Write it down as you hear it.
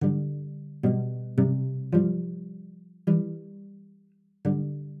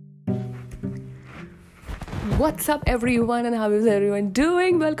What's up, everyone, and how is everyone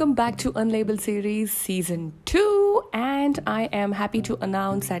doing? Welcome back to Unlabeled Series Season 2, and I am happy to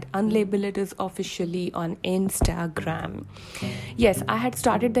announce that Unlabeled is officially on Instagram. Yes, I had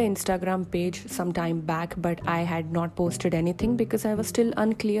started the Instagram page some time back, but I had not posted anything because I was still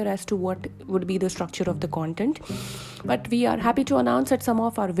unclear as to what would be the structure of the content. But we are happy to announce that some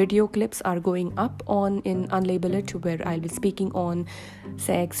of our video clips are going up in Unlabeled, where I'll be speaking on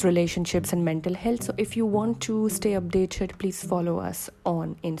sex, relationships, and mental health. So if you want to stay updated, please follow us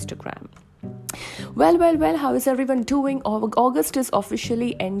on Instagram. Well, how is everyone doing? August is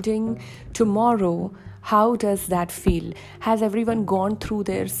officially ending tomorrow. How does that feel? Has everyone gone through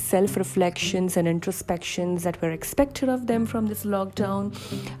their self-reflections and introspections that were expected of them from this lockdown?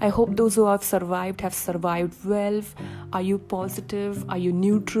 I hope those who have survived well. Are you positive? Are you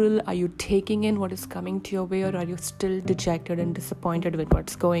neutral? Are you taking in what is coming to your way, or are you still dejected and disappointed with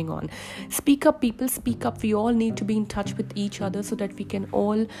what's going on? Speak up, people, speak up. We all need to be in touch with each other so that we can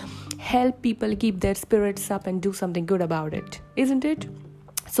all help people keep their spirits up and do something good about it, isn't it?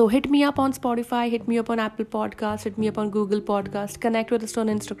 So hit me up on Spotify, hit me up on Apple Podcasts, hit me up on Google Podcasts, connect with us on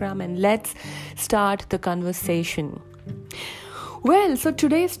Instagram, and let's start the conversation. Well, so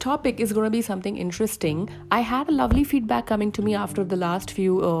today's topic is going to be something interesting. I had a lovely feedback coming to me after the last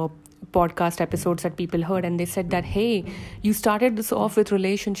few podcast episodes that people heard, and they said that, hey, you started this off with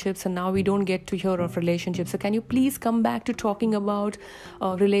relationships and now we don't get to hear of relationships, so can you please come back to talking about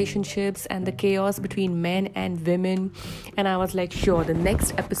relationships and the chaos between men and women? And I was like, sure, the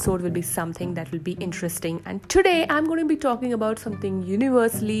next episode will be something that will be interesting. And today I'm going to be talking about something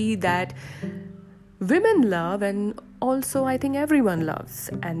universally that women love, and also I think everyone loves,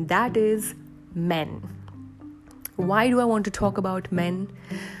 and that is men. Why do I want to talk about men?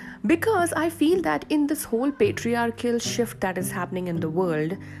 Because I feel that in this whole patriarchal shift that is happening in the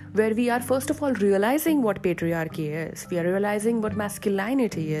world, where we are first of all realizing what patriarchy is, we are realizing what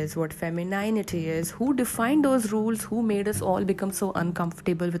masculinity is, what femininity is, who defined those rules, who made us all become so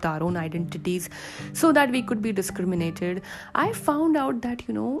uncomfortable with our own identities so that we could be discriminated. I found out that,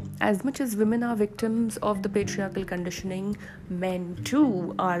 as much as women are victims of the patriarchal conditioning, men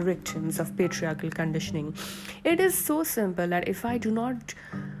too are victims of patriarchal conditioning. It is so simple that if I do not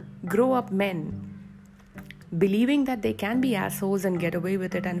grow up men believing that they can be assholes and get away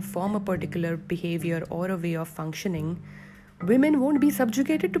with it and form a particular behavior or a way of functioning, women won't be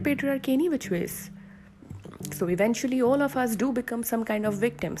subjugated to patriarchy any which ways. So eventually all of us do become some kind of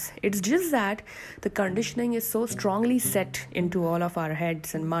victims. It's just that the conditioning is so strongly set into all of our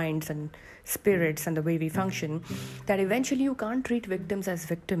heads and minds and spirits and the way we function that eventually you can't treat victims as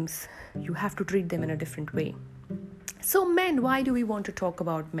victims. You have to treat them in a different way. So men, why do we want to talk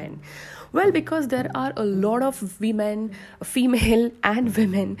about men? Well, because there are a lot of women, female and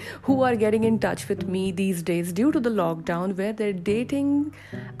women, who are getting in touch with me these days due to the lockdown, where their dating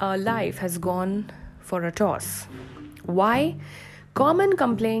life has gone for a toss. Why? Common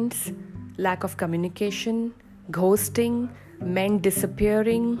complaints: lack of communication, ghosting, men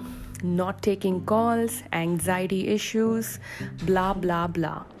disappearing, not taking calls, anxiety issues, blah, blah,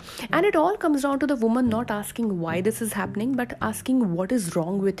 blah. And it all comes down to the woman not asking why this is happening, but asking what is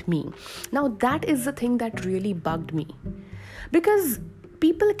wrong with me. Now, that is the thing that really bugged me. Because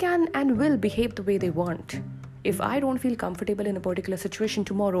people can and will behave the way they want. If I don't feel comfortable in a particular situation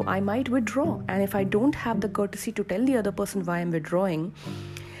tomorrow, I might withdraw. And if I don't have the courtesy to tell the other person why I'm withdrawing,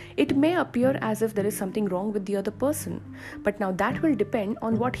 it may appear as if there is something wrong with the other person. But now that will depend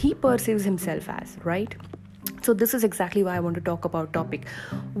on what he perceives himself as, right? So this is exactly why I want to talk about topic.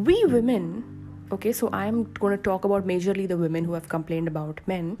 We women, okay, so I'm going to talk about majorly the women who have complained about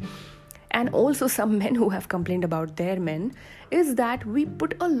men, and also some men who have complained about their men, is that we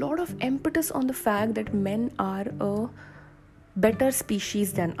put a lot of impetus on the fact that men are a better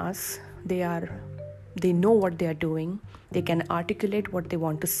species than us. They know what they are doing. They can articulate what they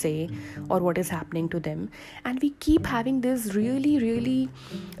want to say or what is happening to them. And we keep having this really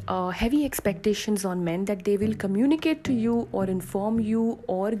heavy expectations on men that they will communicate to you or inform you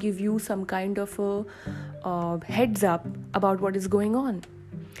or give you some kind of a heads up about what is going on.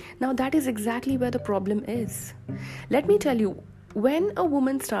 Now that is exactly where the problem is. Let me tell you, when a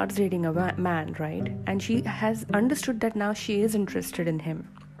woman starts dating a man, right, and she has understood that now she is interested in him,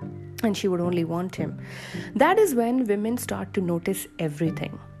 and she would only want him, that is when women start to notice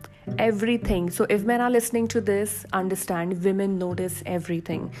everything. So if men are listening to this, understand, women notice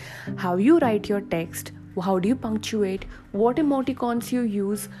everything. How you write your text, How do you punctuate? What emoticons you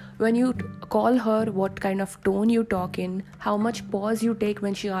use when you call her? What kind of tone you talk in? How much pause you take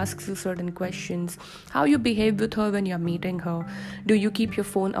when she asks you certain questions? How you behave with her when you're meeting her? Do you keep your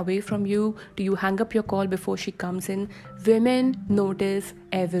phone away from you? Do you hang up your call before she comes in? Women notice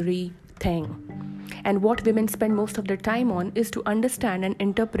everything. And what women spend most of their time on is to understand and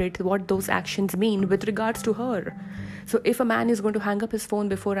interpret what those actions mean with regards to her. So if a man is going to hang up his phone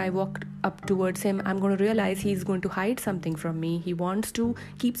before I walk up towards him, I'm going to realize he's going to hide something from me. He wants to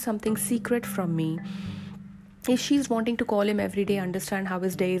keep something secret from me. If she's wanting to call him every day, understand how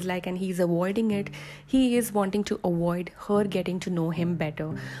his day is like, and he's avoiding it, he is wanting to avoid her getting to know him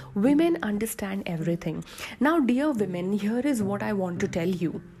better. Women understand everything. Now, dear women, here is what I want to tell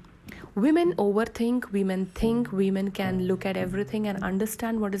you. Women overthink, women think, women can look at everything and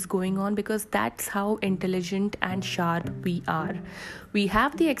understand what is going on because that's how intelligent and sharp we are. We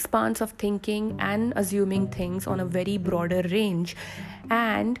have the expanse of thinking and assuming things on a very broader range,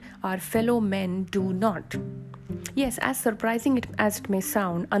 and our fellow men do not. Yes, as surprising as it may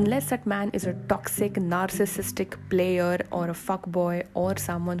sound, unless that man is a toxic, narcissistic player or a fuckboy or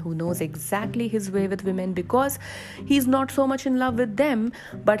someone who knows exactly his way with women because he's not so much in love with them,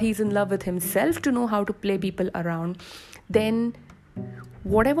 but he's in love with himself to know how to play people around, then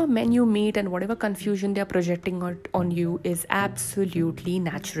whatever men you meet and whatever confusion they're projecting on you is absolutely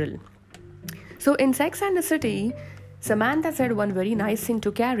natural. So in Sex and the City, Samantha said one very nice thing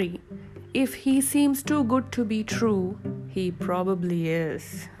to Carrie. If he seems too good to be true, he probably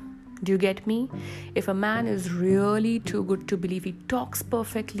is. Do you get me? If a man is really too good to believe, he talks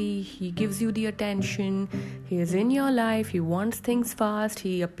perfectly, he gives you the attention, he is in your life, he wants things fast,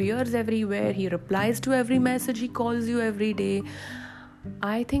 he appears everywhere, he replies to every message, he calls you every day,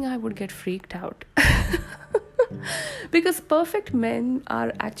 I think I would get freaked out. Because perfect men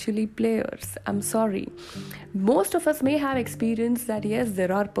are actually players. I'm sorry. Most of us may have experienced that, yes,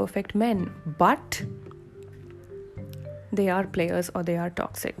 there are perfect men, but they are players or they are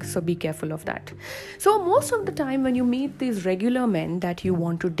toxic. So be careful of that. So most of the time when you meet these regular men that you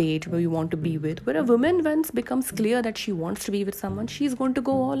want to date, where you want to be with, where a woman once becomes clear that she wants to be with someone, she's going to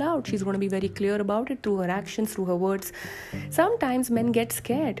go all out. She's going to be very clear about it through her actions, through her words. Sometimes men get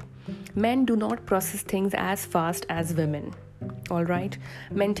scared. Men do not process things as fast as women. All right,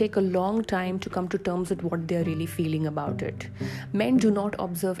 men take a long time to come to terms with what they're really feeling about it. Men do not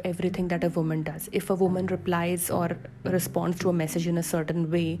observe everything that a woman does. If a woman replies or responds to a message in a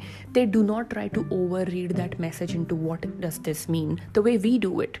certain way, they do not try to overread that message into what does this mean, the way we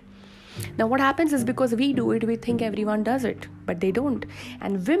do it. Now what happens is, because we do it, we think everyone does it, but they don't.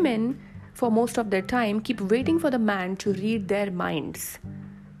 And women, for most of their time, keep waiting for the man to read their minds.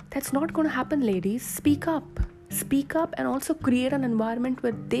 That's not going to happen, ladies. Speak up. Speak up and also create an environment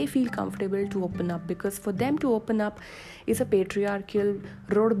where they feel comfortable to open up, because for them to open up is a patriarchal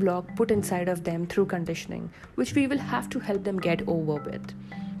roadblock put inside of them through conditioning, which we will have to help them get over with.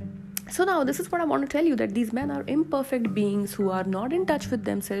 So now this is what I want to tell you, that these men are imperfect beings who are not in touch with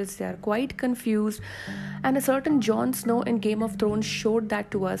themselves. They are quite confused, and a certain Jon Snow in Game of Thrones showed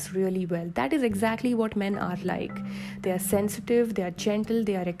that to us really well. That is exactly what men are like. They are sensitive, they are gentle,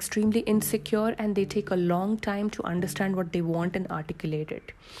 they are extremely insecure, and they take a long time to understand what they want and articulate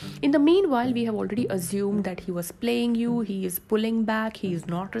it. In the meanwhile, we have already assumed that he was playing you, he is pulling back, he is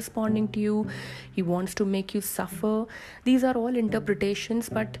not responding to you, he wants to make you suffer. These are all interpretations,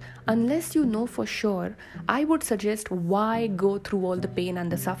 but unless you know for sure, I would suggest, why go through all the pain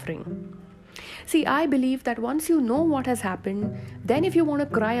and the suffering? See, I believe that once you know what has happened, then if you want to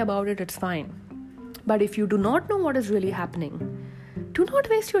cry about it, it's fine. But if you do not know what is really happening, do not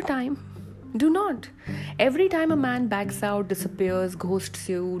waste your time. Do not. Every time a man backs out, disappears, ghosts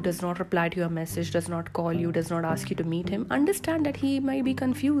you, does not reply to your message, does not call you, does not ask you to meet him, understand that he may be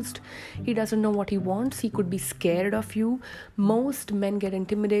confused. He doesn't know what he wants. He could be scared of you. Most men get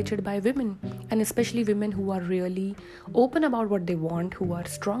intimidated by women, and especially women who are really open about what they want, who are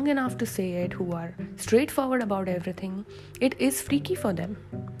strong enough to say it, who are straightforward about everything. It is freaky for them.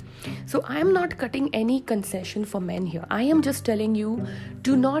 So I am not cutting any concession for men here. I am just telling you,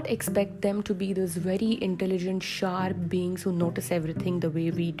 do not expect them to be those very intelligent, sharp beings who notice everything the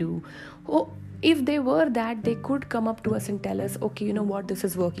way we do. Oh, if they were that, they could come up to us and tell us, okay, you know what, this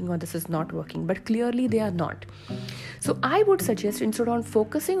is working or this is not working. But clearly they are not. So I would suggest, instead of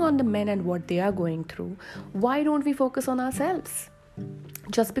focusing on the men and what they are going through, why don't we focus on ourselves?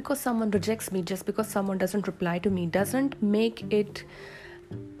 Just because someone rejects me, just because someone doesn't reply to me, doesn't make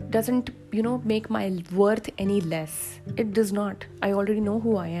my worth any less. It does not. I already know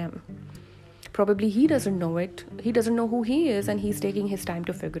who I am. Probably he doesn't know it. He doesn't know who he is, and he's taking his time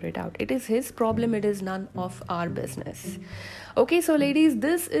to figure it out. It is his problem. It is none of our business. Okay, so ladies,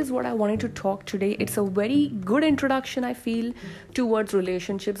 this is what I wanted to talk today. It's a very good introduction, I feel, towards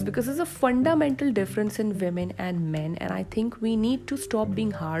relationships, because there's a fundamental difference in women and men, and I think we need to stop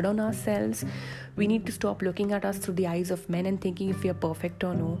being hard on ourselves. We need to stop looking at us through the eyes of men and thinking if we are perfect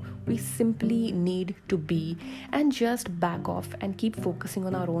or no. We simply need to be, and just back off and keep focusing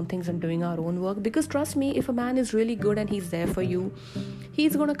on our own things and doing our own work, because trust me, if a man is really good and he's there for you,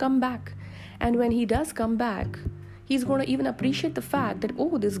 he's going to come back. And when he does come back, he's going to even appreciate the fact that,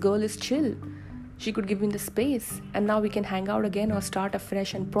 oh, this girl is chill. She could give me the space, and now we can hang out again or start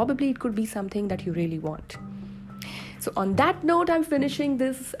afresh, and probably it could be something that you really want. So on that note, I'm finishing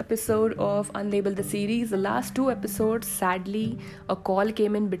this episode of Unlabeled the series. The last 2 episodes, sadly, a call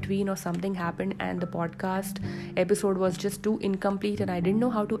came in between or something happened, and the podcast episode was just too incomplete, and I didn't know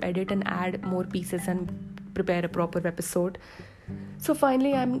how to edit and add more pieces and prepare a proper episode. So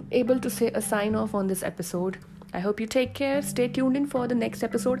finally, I'm able to say a sign off on this episode. I hope you take care. Stay tuned in for the next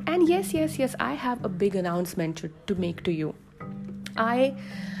episode. And yes, I have a big announcement to make to you. I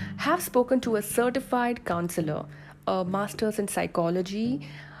have spoken to a certified counselor, a master's in psychology,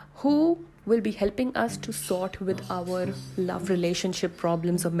 who will be helping us to sort with our love relationship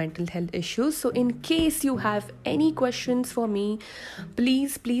problems or mental health issues. So in case you have any questions for me,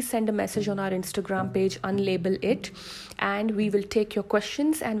 please send a message on our Instagram page, Unlabel It, and we will take your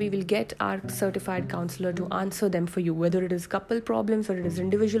questions and we will get our certified counselor to answer them for you, whether it is couple problems or it is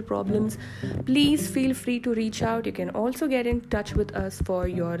individual problems. Please feel free to reach out. You can also get in touch with us for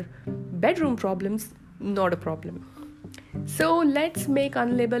your bedroom problems. Not a problem. So let's make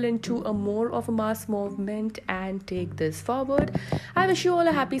Unlabel into a more of a mass movement and take this forward. I wish you all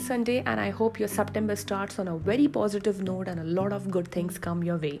a happy Sunday, and I hope your September starts on a very positive note and a lot of good things come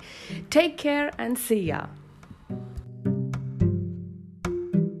your way. Take care and see ya.